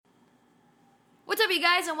What's up, you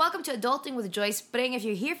guys, and welcome to Adulting with Joy Spring. If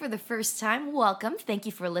you're here for the first time, welcome. Thank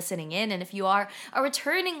you for listening in. And if you are a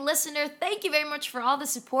returning listener, thank you very much for all the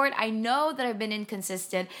support. I know that I've been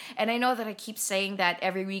inconsistent, and I know that I keep saying that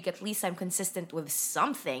every week. At least I'm consistent with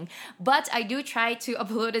something. But I do try to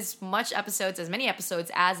upload as many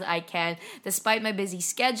episodes as I can, despite my busy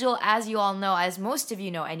schedule. As you all know, as most of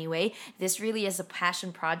you know anyway, this really is a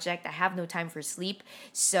passion project. I have no time for sleep.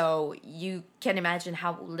 So you can imagine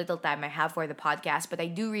how little time I have for the podcast, but I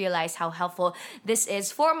do realize how helpful this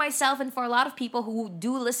is for myself and for a lot of people who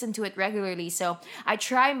do listen to it regularly. So I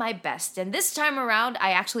try my best. And this time around,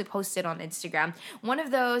 I actually posted on Instagram one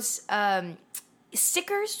of those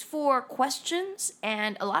stickers for questions,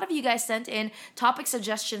 and a lot of you guys sent in topic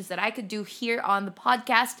suggestions that I could do here on the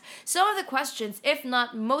podcast. Some of the questions, if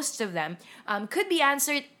not most of them, could be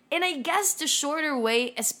answered in, I guess, the shorter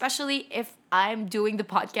way, especially if I'm doing the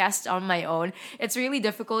podcast on my own. It's really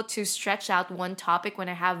difficult to stretch out one topic when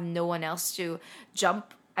I have no one else to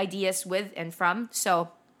jump ideas with and from. So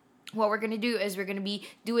what we're going to do is we're going to be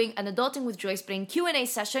doing an Adulting with Joy Spring Q&A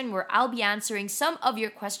session where I'll be answering some of your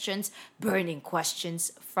questions, burning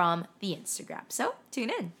questions from the Instagram. So tune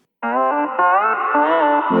in.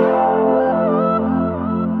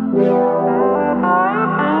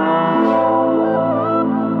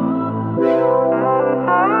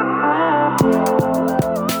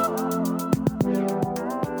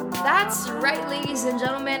 That's right, ladies and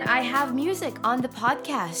gentlemen. I have music on the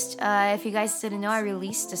podcast. If you guys didn't know, I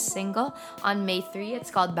released a single on May 3.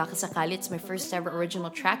 It's called Baka Sakali. It's my first ever original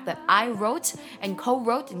track that I wrote and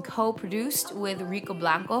co-produced with Rico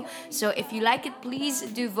Blanco. So if you like it, please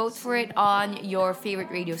do vote for it on your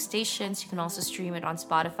favorite radio stations. You can also stream it on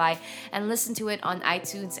Spotify and listen to it on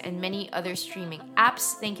iTunes and many other streaming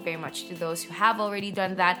apps. Thank you very much to those who have already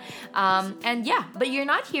done that. But you're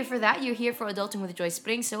not here for that. You're here for Adulting with Joy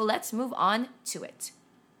Spring. So let's move on to it.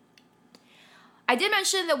 I did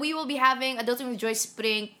mention that we will be having Adulting with Joy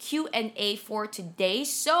Spring Q&A for today.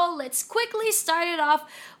 So let's quickly start it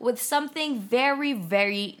off with something very,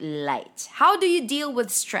 very light. How do you deal with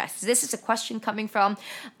stress? This is a question coming from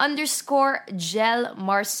 _Gel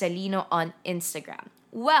Marcelino on Instagram.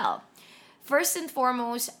 Well, first and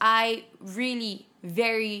foremost, I really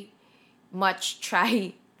very much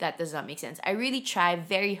try. That does not make sense. I really try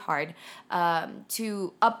very hard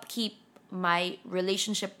to upkeep my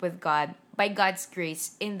relationship with God by God's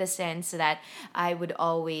grace, in the sense that I would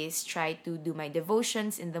always try to do my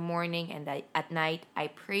devotions in the morning, and at night I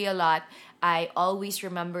pray a lot. I always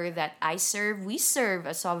remember that we serve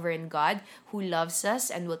a sovereign God who loves us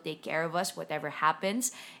and will take care of us whatever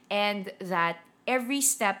happens, and that every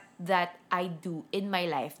step that I do in my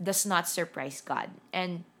life does not surprise God.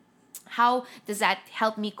 And how does that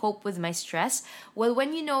help me cope with my stress? Well,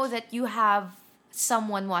 when you know that you have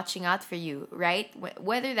someone watching out for you, right?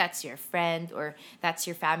 Whether that's your friend or that's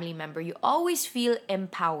your family member, you always feel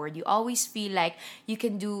empowered. You always feel like you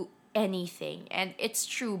can do anything. And it's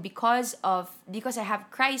true because I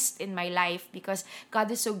have Christ in my life, because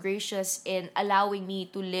God is so gracious in allowing me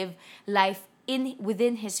to live life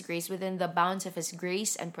within His grace, within the bounds of His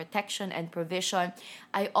grace and protection and provision.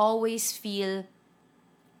 I always feel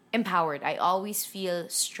empowered. I always feel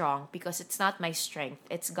strong because it's not my strength,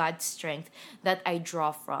 it's God's strength that I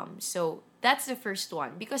draw from. So that's the first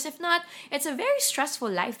one, because if not, it's a very stressful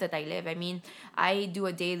life that I live. I mean, I do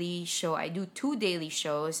a daily show. I do 2 daily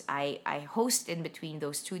shows. I host in between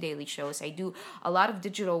those 2 daily shows. I do a lot of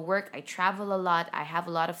digital work. I travel a lot. I have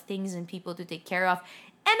a lot of things and people to take care of.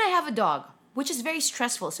 And I have a dog, which is very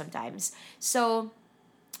stressful sometimes. So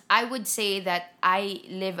I would say that I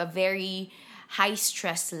live a very high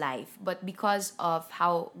stress life, but because of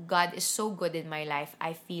how God is so good in my life,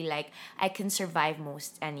 I feel like I can survive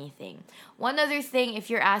most anything. One other thing, if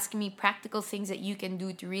you're asking me practical things that you can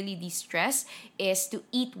do to really de-stress, is to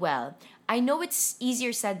eat well. I know it's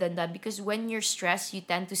easier said than done, because when you're stressed, you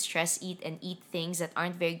tend to stress eat and eat things that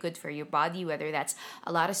aren't very good for your body, whether that's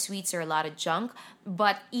a lot of sweets or a lot of junk.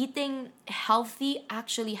 But eating healthy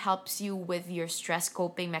actually helps you with your stress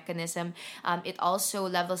coping mechanism. It also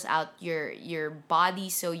levels out your body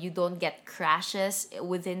so you don't get crashes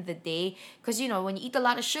within the day. Because, when you eat a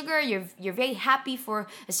lot of sugar, you're very happy for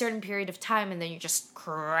a certain period of time, and then you're just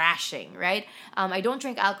crashing, right? I don't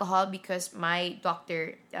drink alcohol because my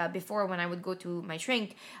doctor, before when I would go to my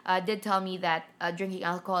shrink, did tell me that drinking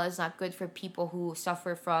alcohol is not good for people who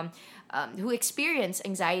suffer from, who experience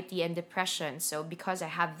anxiety and depression. So because I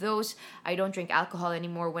have those, I don't drink alcohol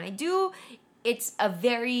anymore. When I do, it's a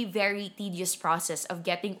very, very tedious process of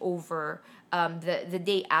getting over the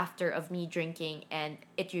day after of me drinking, and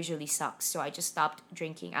it usually sucks. So I just stopped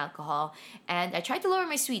drinking alcohol, and I tried to lower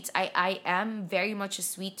my sweets. I am very much a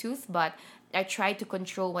sweet tooth, but I try to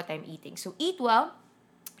control what I'm eating. So eat well,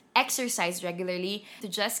 exercise regularly to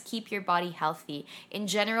just keep your body healthy. In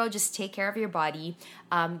general, just take care of your body.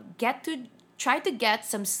 Get to try to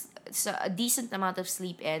get a decent amount of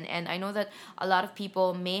sleep in, and I know that a lot of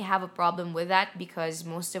people may have a problem with that because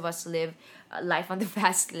most of us live life on the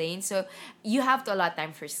fast lane. So you have to allot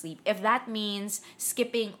time for sleep. If that means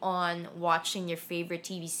skipping on watching your favorite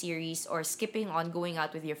TV series, or skipping on going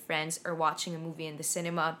out with your friends, or watching a movie in the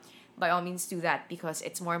cinema, by all means do that, because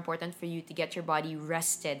it's more important for you to get your body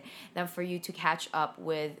rested than for you to catch up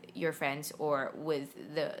with your friends or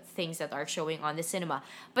with the things that are showing on the cinema.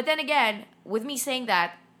 But then again, with me saying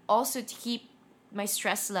that, also to keep my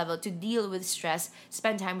stress level, to deal with stress,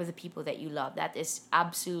 spend time with the people that you love. That is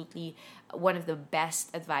absolutely one of the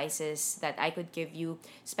best advices that I could give you.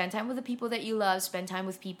 Spend time with the people that you love. Spend time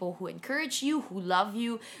with people who encourage you, who love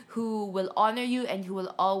you, who will honor you, and who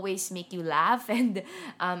will always make you laugh and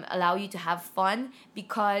allow you to have fun.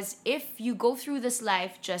 Because if you go through this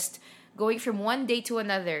life just going from one day to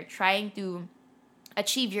another, trying to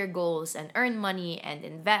achieve your goals and earn money and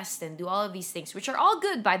invest and do all of these things, which are all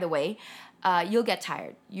good, by the way, you'll get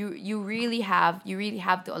tired. You really have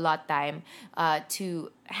to allot time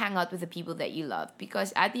to hang out with the people that you love,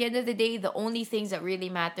 because at the end of the day, the only things that really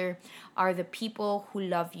matter are the people who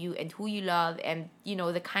love you and who you love, and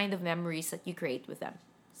the kind of memories that you create with them.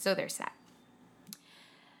 So there's that.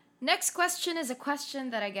 Next question is a question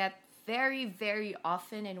that I get very, very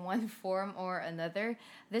often in one form or another.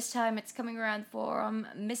 This time it's coming around from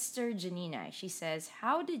Mr. Janina. She says,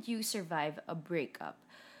 "How did you survive a breakup?"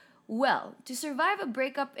 Well, to survive a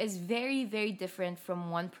breakup is very, very different from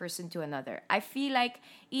one person to another. I feel like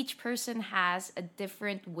each person has a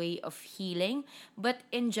different way of healing, but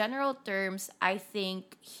in general terms, I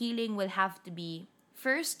think healing will have to be,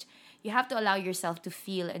 first, you have to allow yourself to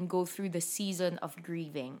feel and go through the season of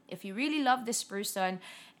grieving. If you really love this person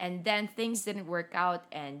and then things didn't work out,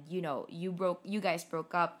 and you guys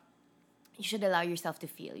broke up, you should allow yourself to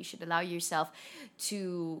feel. You should allow yourself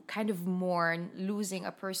to kind of mourn losing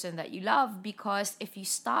a person that you love, because if you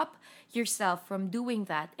stop yourself from doing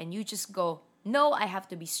that and you just go, "No, I have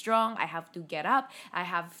to be strong, I have to get up, I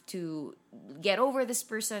have to get over this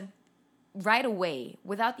person," right away,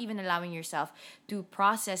 without even allowing yourself to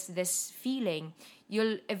process this feeling,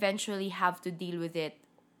 you'll eventually have to deal with it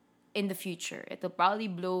in the future. It'll probably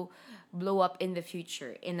blow up in the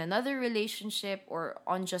future in another relationship or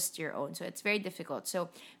on just your own. So it's very difficult. So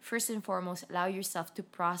first and foremost, allow yourself to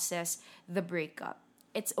process the breakup.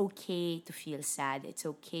 It's okay to feel sad. It's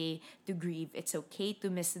okay to grieve. It's okay to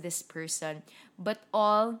miss this person, but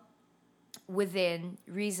all within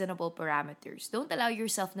reasonable parameters. Don't allow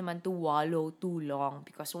yourself naman to wallow too long,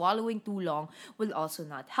 because wallowing too long will also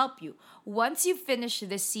not help you. Once you finish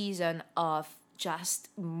this season of just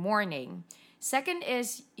mourning, second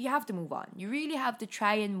is you have to move on. You really have to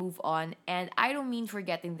try and move on. And I don't mean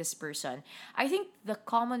forgetting this person. I think the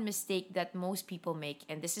common mistake that most people make,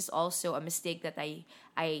 and this is also a mistake that I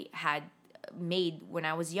had made when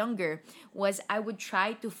I was younger, was I would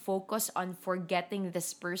try to focus on forgetting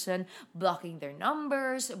this person, blocking their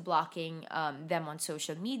numbers, blocking them on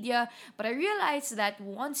social media. But I realized that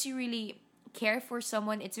once you really care for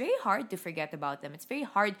someone, it's very hard to forget about them. It's very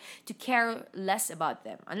hard to care less about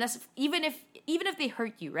them, unless even if they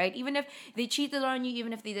hurt you, right? Even if they cheated on you,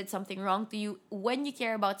 even if they did something wrong to you, when you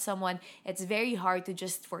care about someone, it's very hard to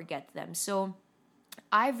just forget them. So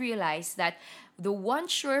I've realized that the one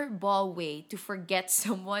sure ball way to forget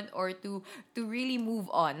someone, or to really move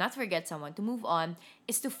on, not forget someone, to move on,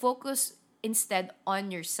 is to focus instead on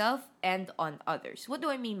yourself and on others. What do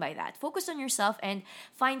I mean by that? Focus on yourself and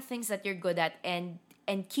find things that you're good at, and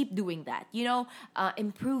keep doing that.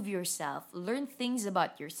 Improve yourself, learn things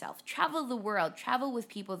about yourself, travel the world, travel with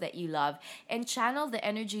people that you love, and channel the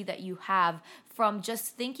energy that you have from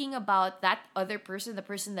just thinking about that other person, the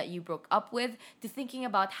person that you broke up with, to thinking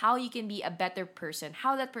about how you can be a better person,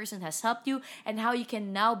 how that person has helped you, and how you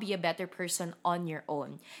can now be a better person on your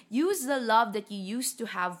own. Use the love that you used to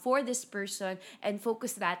have for this person and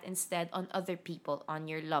focus that instead on other people, on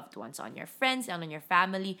your loved ones, on your friends, and on your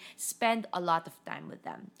family. Spend a lot of time with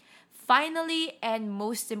them. Finally, and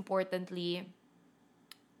most importantly,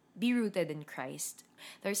 be rooted in Christ.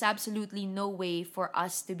 There's absolutely no way for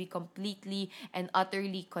us to be completely and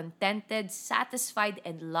utterly contented, satisfied,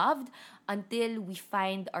 and loved until we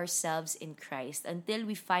find ourselves in Christ, until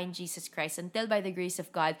we find Jesus Christ, until by the grace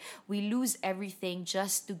of God, we lose everything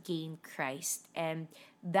just to gain Christ. And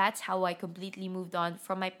that's how I completely moved on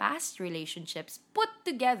from my past relationships put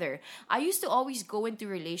together. I used to always go into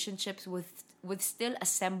relationships with still a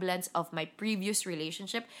semblance of my previous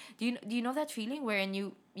relationship. Do you know that feeling wherein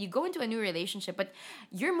you go into a new relationship but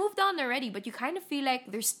you're moved on already, but you kind of feel like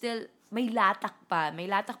there's still may latak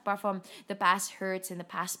pa from the past hurts and the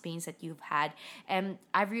past pains that you've had. And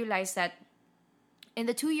I've realized that in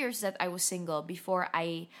the 2 years that I was single before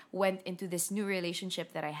I went into this new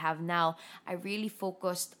relationship that I have now, I really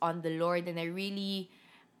focused on the Lord, and I really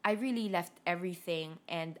left everything,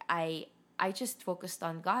 and I just focused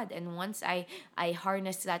on God. And once I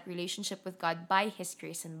harnessed that relationship with God by His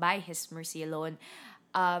grace and by His mercy alone,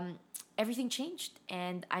 everything changed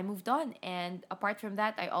and I moved on. And apart from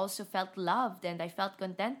that, I also felt loved and I felt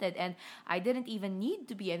contented, and I didn't even need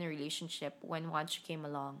to be in a relationship when one came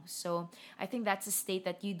along. So I think that's a state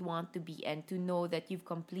that you'd want to be in, to know that you've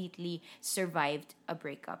completely survived a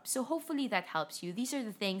breakup. So hopefully that helps you. These are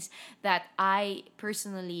the things that I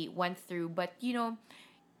personally went through. But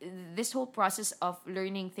this whole process of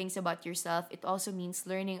learning things about yourself, it also means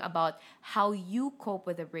learning about how you cope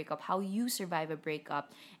with a breakup, how you survive a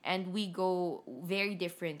breakup. And we go very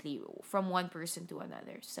differently from one person to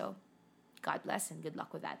another. So God bless and good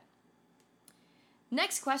luck with that.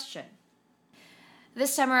 Next question.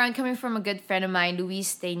 This time around, coming from a good friend of mine,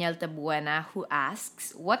 Luis Daniel Tabuena, who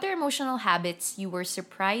asks, what are emotional habits you were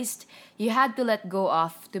surprised you had to let go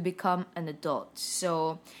of to become an adult?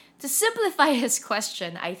 So to simplify his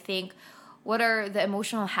question, I think, what are the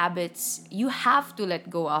emotional habits you have to let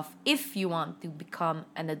go of if you want to become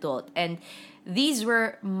an adult? And these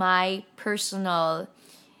were my personal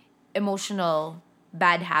emotional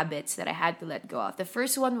bad habits that I had to let go of. The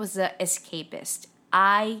first one was the escapist.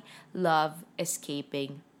 I love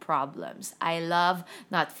escaping problems. I love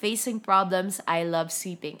not facing problems. I love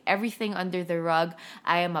sweeping everything under the rug.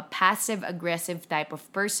 I am a passive aggressive type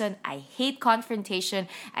of person. I hate confrontation.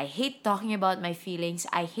 I hate talking about my feelings.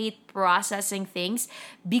 I hate processing things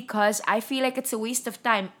because I feel like it's a waste of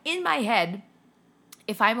time in my head.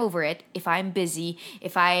 If I'm over it, if I'm busy,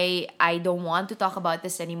 if I don't want to talk about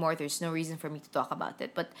this anymore, there's no reason for me to talk about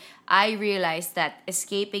it. But I realized that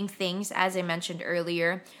escaping things, as I mentioned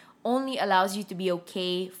earlier, only allows you to be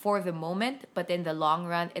okay for the moment, but in the long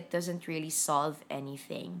run, it doesn't really solve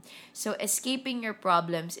anything. So escaping your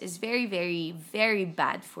problems is very, very, very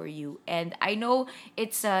bad for you. And I know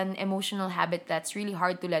it's an emotional habit that's really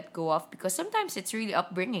hard to let go of because sometimes it's really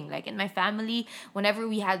upbringing. Like in my family, whenever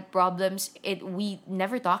we had problems, we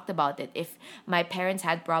never talked about it. If my parents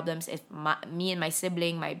had problems, if me and my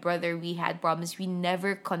sibling, my brother, we had problems, we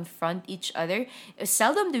never confront each other.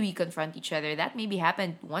 Seldom do we confront each other. That maybe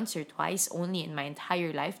happened once or twice only in my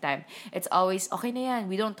entire lifetime. It's always, okay na yan.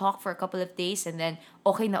 We don't talk for a couple of days and then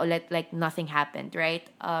okay na ulit, like nothing happened, right?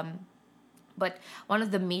 But one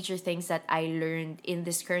of the major things that I learned in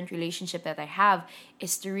this current relationship that I have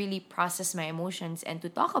is to really process my emotions and to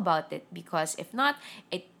talk about it, because if not,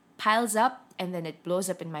 it piles up and then it blows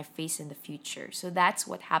up in my face in the future. So that's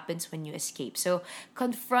what happens when you escape. So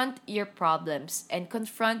confront your problems and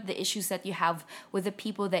confront the issues that you have with the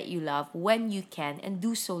people that you love when you can, and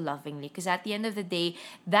do so lovingly. Because at the end of the day,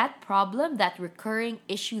 that problem, that recurring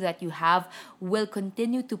issue that you have will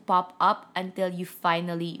continue to pop up until you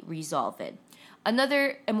finally resolve it.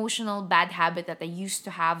 Another emotional bad habit that I used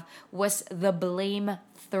to have was the blame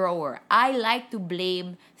thrower. I like to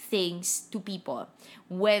blame things to people.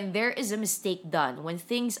 When there is a mistake done, when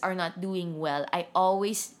things are not doing well, I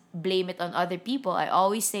always blame it on other people. I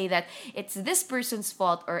always say that it's this person's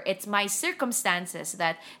fault, or it's my circumstances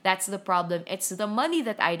that's the problem. It's the money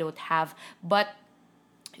that I don't have. But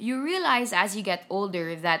you realize as you get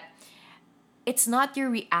older that it's not your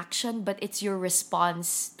reaction, but it's your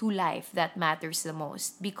response to life that matters the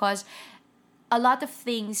most. Because a lot of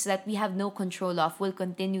things that we have no control of will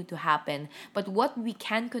continue to happen. But what we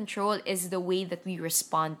can control is the way that we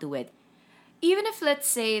respond to it. Even if, let's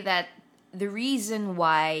say, that the reason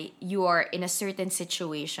why you are in a certain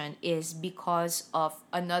situation is because of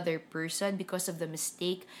another person, because of the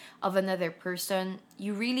mistake of another person,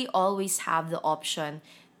 you really always have the option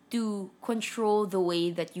to control the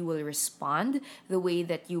way that you will respond, the way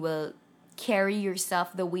that you will carry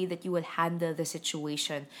yourself, the way that you will handle the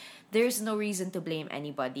situation. There's no reason to blame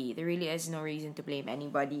anybody. There really is no reason to blame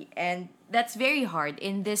anybody. And that's very hard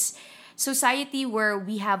in this society where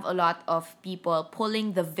we have a lot of people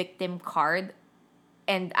pulling the victim card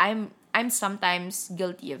And I'm sometimes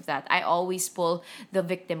guilty of that. I always pull the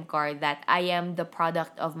victim card, that I am the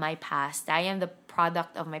product of my past. I am the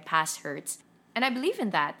product of my past hurts. And I believe in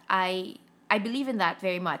that. I believe in that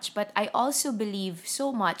very much, but I also believe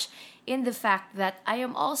so much in the fact that I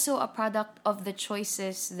am also a product of the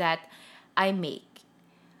choices that I make.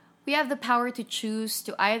 We have the power to choose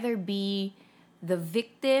to either be the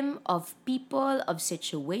victim of people, of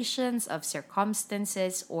situations, of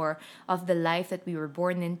circumstances, or of the life that we were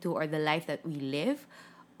born into, or the life that we live.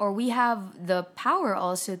 Or we have the power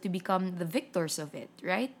also to become the victors of it,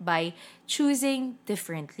 right? By choosing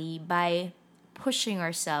differently, by pushing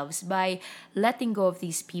ourselves, by letting go of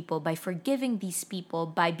these people, by forgiving these people,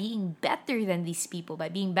 by being better than these people, by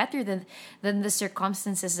being better than the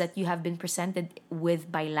circumstances that you have been presented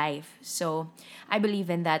with by life. So I believe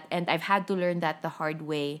in that, and I've had to learn that the hard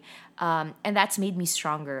way. And that's made me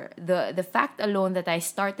stronger. The fact alone that I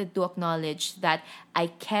started to acknowledge that I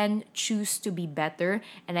can choose to be better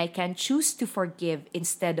and I can choose to forgive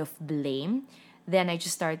instead of blame, then I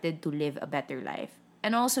just started to live a better life.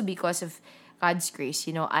 And also because of God's grace,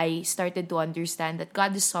 I started to understand that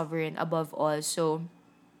God is sovereign above all. So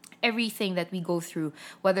everything that we go through,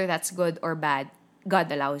 whether that's good or bad,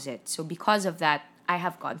 God allows it. So because of that, I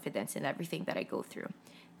have confidence in everything that I go through.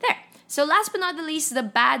 There. So last but not the least,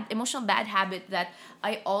 the emotional bad habit that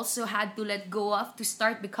I also had to let go of to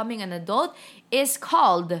start becoming an adult is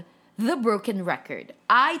called the broken record.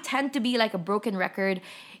 I tend to be like a broken record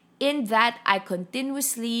in that I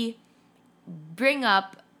continuously bring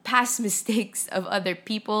up past mistakes of other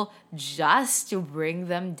people just to bring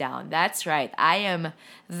them down. That's right. I am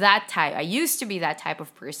that type. I used to be that type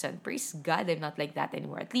of person. Praise God, I'm not like that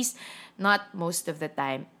anymore. At least not most of the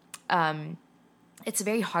time. It's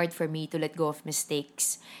very hard for me to let go of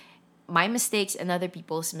mistakes. My mistakes and other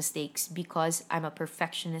people's mistakes, because I'm a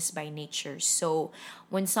perfectionist by nature. So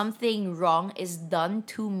when something wrong is done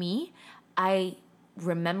to me, I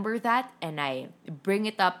remember that and I bring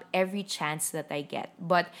it up every chance that I get.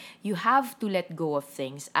 But you have to let go of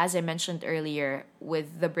things. As I mentioned earlier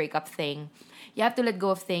with the breakup thing, you have to let go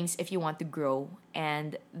of things if you want to grow.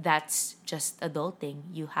 And that's just adulting.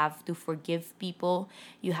 You have to forgive people.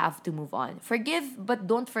 You have to move on. Forgive, but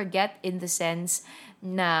don't forget, in the sense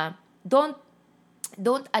na don't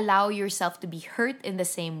allow yourself to be hurt in the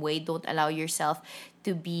same way. Don't allow yourself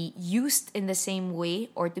to be used in the same way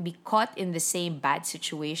or to be caught in the same bad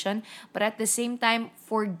situation. But at the same time,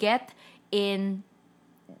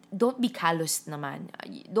 don't be calloused naman.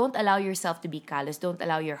 Don't allow yourself to be callous. Don't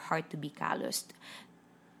allow your heart to be calloused.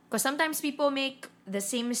 Because sometimes people make the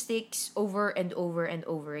same mistakes over and over and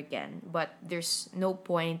over again. But there's no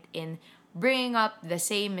point in bringing up the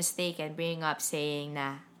same mistake and bringing up saying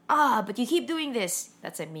na, but you keep doing this.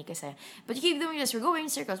 That's what Mika said. But you keep doing this. We're going in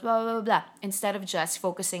circles, blah, blah, blah, blah. Instead of just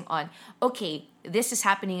focusing on, okay, this is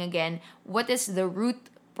happening again. What is the root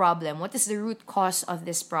problem? What is the root cause of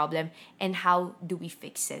this problem? And how do we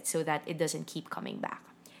fix it so that it doesn't keep coming back?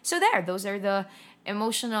 So those are the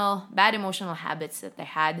bad emotional habits that I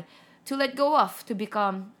had to let go of to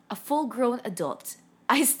become a full-grown adult.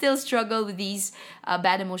 I still struggle with these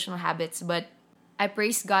bad emotional habits, but I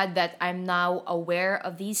praise God that I'm now aware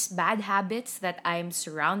of these bad habits, that I'm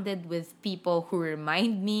surrounded with people who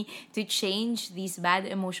remind me to change these bad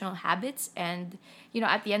emotional habits. And,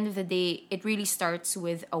 at the end of the day, it really starts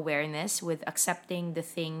with awareness, with accepting the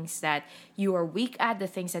things that you are weak at, the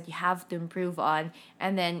things that you have to improve on,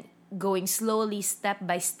 and then going slowly, step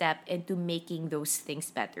by step, into making those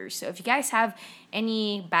things better. So if you guys have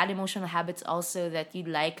any bad emotional habits also that you'd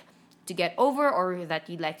like to get over or that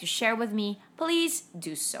you'd like to share with me, please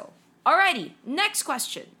do so. Alrighty, next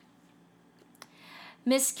question.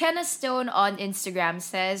 Miss Kenna Stone on Instagram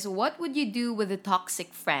says, what would you do with a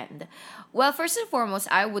toxic friend? Well, first and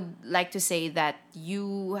foremost, I would like to say that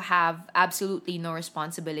you have absolutely no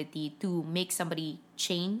responsibility to make somebody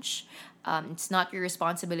change. It's not your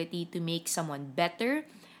responsibility to make someone better.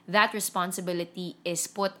 That responsibility is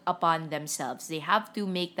put upon themselves. They have to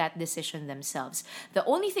make that decision themselves. The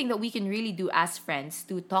only thing that we can really do as friends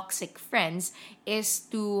to toxic friends is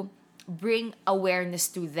to bring awareness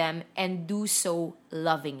to them and do so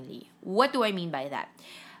lovingly. What do I mean by that?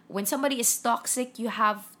 When somebody is toxic, you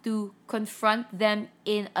have to confront them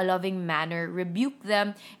in a loving manner, rebuke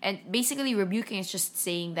them. And basically, rebuking is just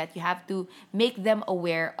saying that you have to make them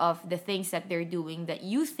aware of the things that they're doing that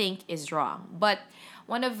you think is wrong. But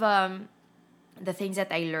one of the things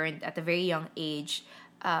that I learned at a very young age,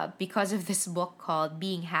 because of this book called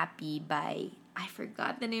Being Happy by, I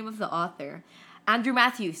forgot the name of the author, Andrew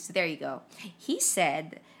Matthews, there you go. He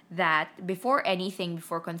said that before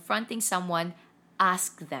confronting someone,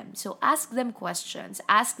 ask them. So ask them questions.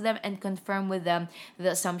 Ask them and confirm with them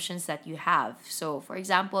the assumptions that you have. So for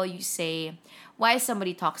example, you say, why is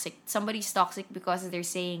somebody toxic? Somebody's toxic because they're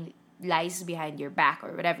saying lies behind your back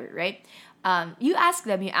or whatever, right? You ask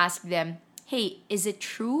them, hey, is it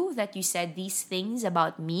true that you said these things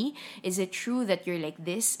about me? Is it true that you're like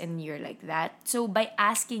this and you're like that? So by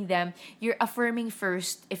asking them, you're affirming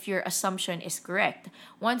first if your assumption is correct.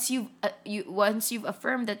 Once you've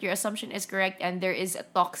affirmed that your assumption is correct and there is a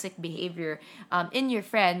toxic behavior in your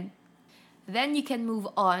friend, then you can move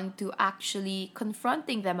on to actually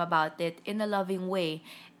confronting them about it in a loving way.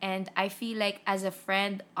 And I feel like as a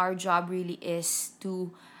friend, our job really is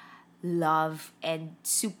to love and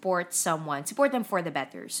support them for the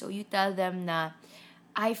better. So you tell them na,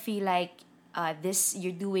 I feel like this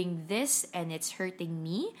you're doing this and it's hurting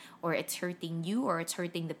me, or it's hurting you, or it's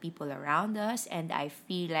hurting the people around us, and I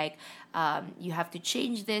feel like you have to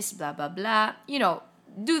change this, blah blah blah.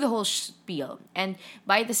 Do the whole spiel. And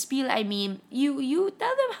by the spiel, I mean you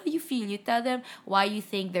tell them how you feel. You tell them why you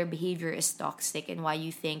think their behavior is toxic and why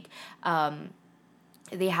you think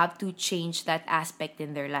they have to change that aspect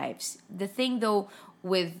in their lives. The thing though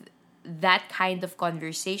with that kind of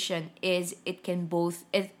conversation is it can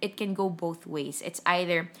go both ways. It's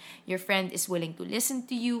either your friend is willing to listen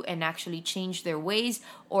to you and actually change their ways,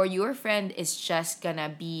 or your friend is just gonna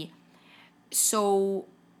be so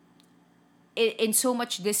in so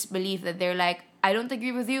much disbelief that they're like, I don't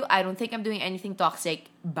agree with you, I don't think I'm doing anything toxic,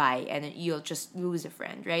 bye, and you'll just lose a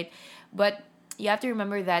friend, right? But you have to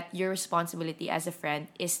remember that your responsibility as a friend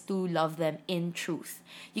is to love them in truth.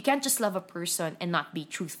 You can't just love a person and not be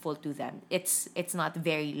truthful to them. It's not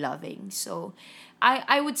very loving. So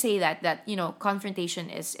I would say that confrontation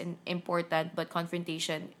is important, but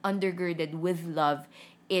confrontation undergirded with love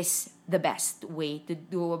is the best way to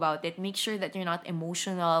do about it. Make sure that you're not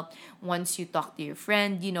emotional once you talk to your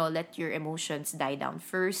friend. Let your emotions die down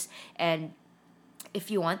first. And if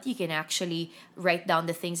you want, you can actually write down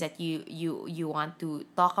the things that you want to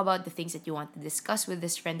talk about, the things that you want to discuss with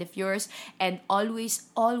this friend of yours, and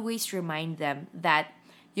always remind them that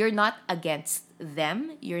you're not against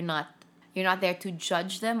them. You're not there to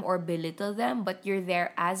judge them or belittle them, but you're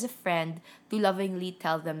there as a friend to lovingly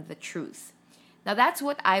tell them the truth. Now that's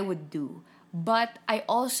what I would do, but I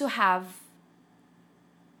also have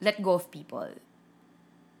let go of people,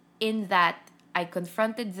 in that I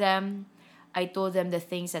confronted them. I told them the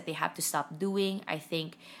things that they have to stop doing. I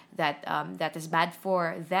think that that is bad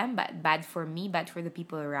for them, bad for me, bad for the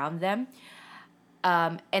people around them.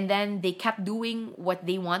 And then they kept doing what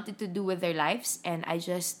they wanted to do with their lives, and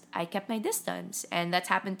I kept my distance. And that's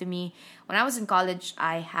happened to me when I was in college.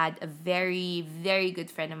 I had a very, very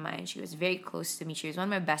good friend of mine. She was very close to me. She was one of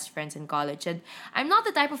my best friends in college. And I'm not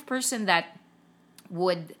the type of person that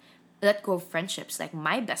would let go of friendships. Like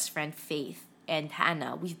my best friend, Faith, and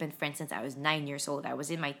Hannah, we've been friends since I was 9 years old. I was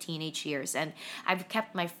in my teenage years, and I've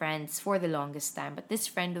kept my friends for the longest time. But this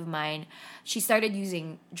friend of mine, she started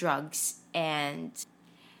using drugs, and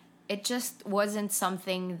it just wasn't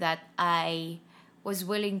something that I was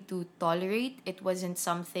willing to tolerate. It wasn't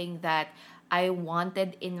something that I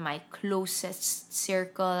wanted in my closest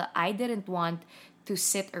circle. I didn't want to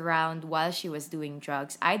sit around while she was doing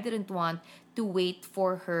drugs. I didn't want to wait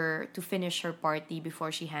for her to finish her party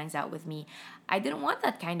before she hangs out with me. I didn't want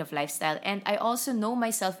that kind of lifestyle. And I also know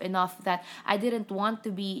myself enough that I didn't want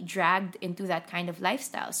to be dragged into that kind of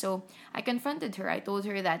lifestyle. So I confronted her. I told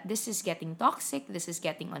her that this is getting toxic, this is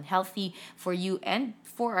getting unhealthy for you and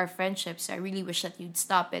for our friendships. I really wish that you'd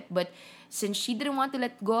stop it. But since she didn't want to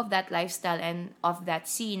let go of that lifestyle and of that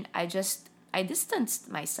scene, I distanced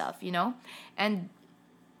myself, And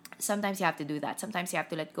sometimes you have to do that. Sometimes you have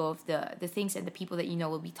to let go of the things and the people that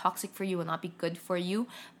will be toxic for you, will not be good for you.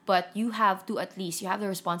 But you have the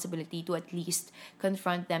responsibility to at least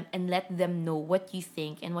confront them and let them know what you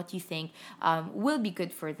think and what you think will be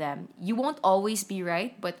good for them. You won't always be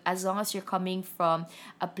right, but as long as you're coming from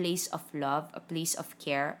a place of love, a place of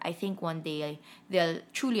care, I think one day they'll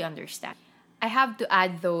truly understand. I have to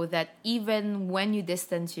add though that even when you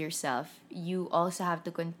distance yourself, you also have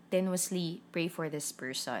to continuously pray for this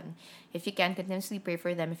person. If you can continuously pray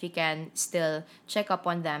for them, if you can still check up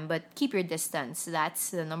on them, but keep your distance.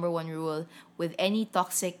 That's the number one rule with any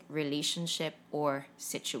toxic relationship or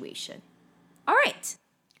situation. All right.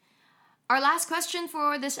 Our last question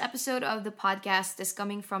for this episode of the podcast is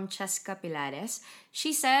coming from Cheska Pilares.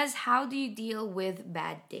 She says, how do you deal with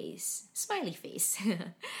bad days? Smiley face.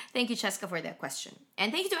 Thank you, Cheska, for that question.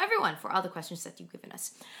 And thank you to everyone for all the questions that you've given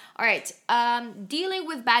us. All right. Dealing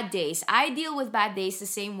with bad days. I deal with bad days the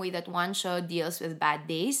same way that Juancho deals with bad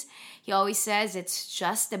days. He always says it's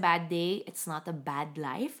just a bad day. It's not a bad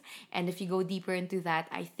life. And if you go deeper into that,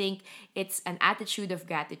 I think it's an attitude of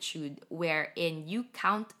gratitude wherein you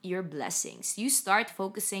count your blessings. You start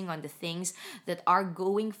focusing on the things that are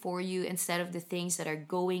going for you instead of the things that are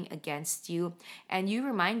going against you. And you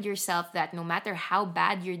remind yourself that no matter how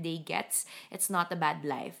bad your day gets, it's not a bad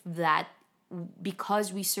life. That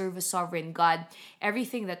because we serve a sovereign God,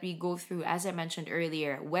 everything that we go through, as I mentioned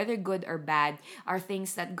earlier, whether good or bad, are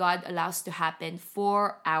things that God allows to happen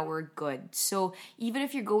for our good. So even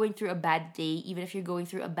if you're going through a bad day, even if you're going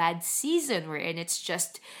through a bad season wherein it's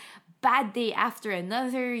just bad day after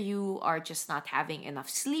another, you are just not having enough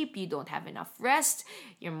sleep, you don't have enough rest,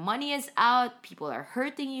 your money is out, people are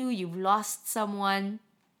hurting you, you've lost someone,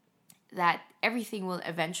 that everything will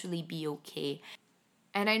eventually be okay.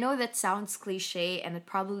 And I know that sounds cliche and it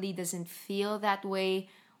probably doesn't feel that way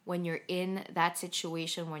when you're in that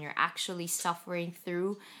situation, when you're actually suffering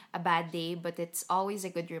through a bad day, but it's always a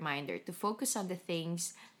good reminder to focus on the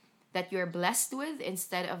things that you're blessed with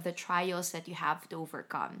instead of the trials that you have to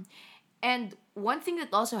overcome. And one thing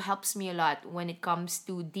that also helps me a lot when it comes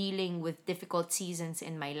to dealing with difficult seasons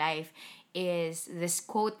in my life is this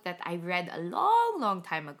quote that I read a long, long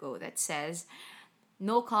time ago that says,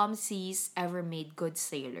 "No calm seas ever made good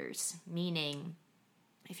sailors," meaning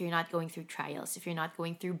if you're not going through trials, if you're not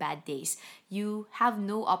going through bad days, you have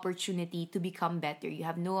no opportunity to become better. You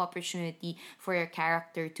have no opportunity for your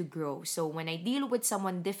character to grow. So when I deal with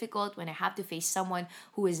someone difficult, when I have to face someone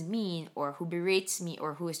who is mean or who berates me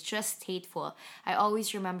or who is just hateful, I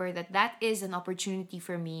always remember that that is an opportunity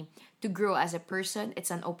for me to grow as a person.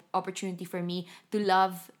 It's an opportunity for me to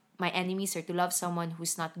love my enemies or to love someone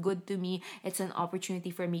who's not good to me. It's an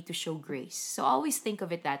opportunity for me to show grace. So always think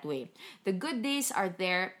of it that way. The good days are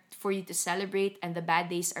there for you to celebrate, and the bad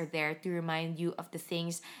days are there to remind you of the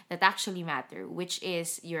things that actually matter, which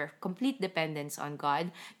is your complete dependence on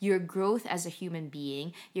God, your growth as a human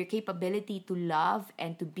being, your capability to love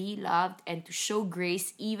and to be loved and to show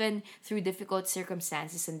grace even through difficult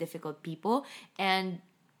circumstances and difficult people, and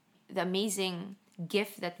the amazing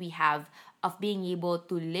gift that we have of being able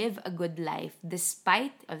to live a good life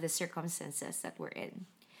despite of the circumstances that we're in.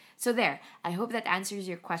 So there, I hope that answers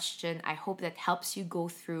your question. I hope that helps you go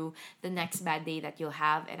through the next bad day that you'll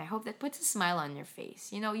have, and I hope that puts a smile on your face.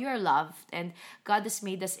 You know, you are loved and God has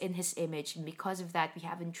made us in his image, and because of that we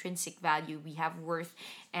have intrinsic value, we have worth,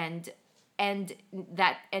 and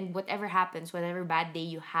whatever happens, whatever bad day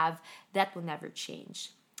you have, that will never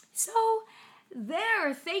change. So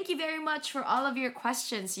there, thank you very much for all of your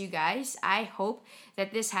questions, you guys. I hope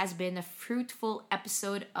that this has been a fruitful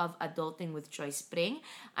episode of Adulting with Joy Spring.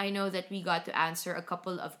 I know that we got to answer a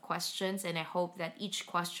couple of questions, and I hope that each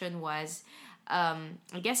question was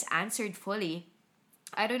answered fully.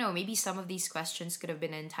 I don't know, maybe some of these questions could have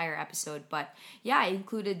been an entire episode, but yeah, I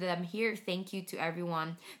included them here. Thank you to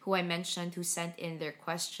everyone who I mentioned who sent in their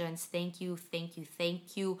questions. Thank you, thank you,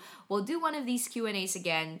 thank you. We'll do one of these Q&As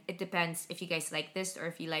again. It depends if you guys like this or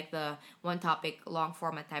if you like the one topic, long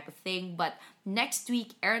format type of thing. But next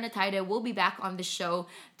week, Erin Ataida will be back on the show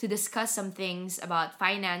to discuss some things about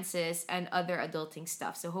finances and other adulting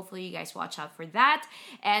stuff. So hopefully you guys watch out for that.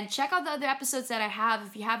 And check out the other episodes that I have.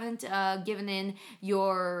 If you haven't given in your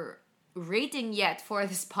rating yet for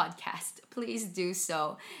this podcast, please do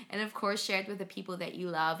so. And of course, share it with the people that you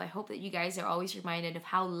love. I hope that you guys are always reminded of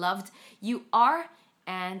how loved you are.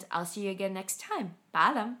 And I'll see you again next time.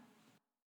 Paalam!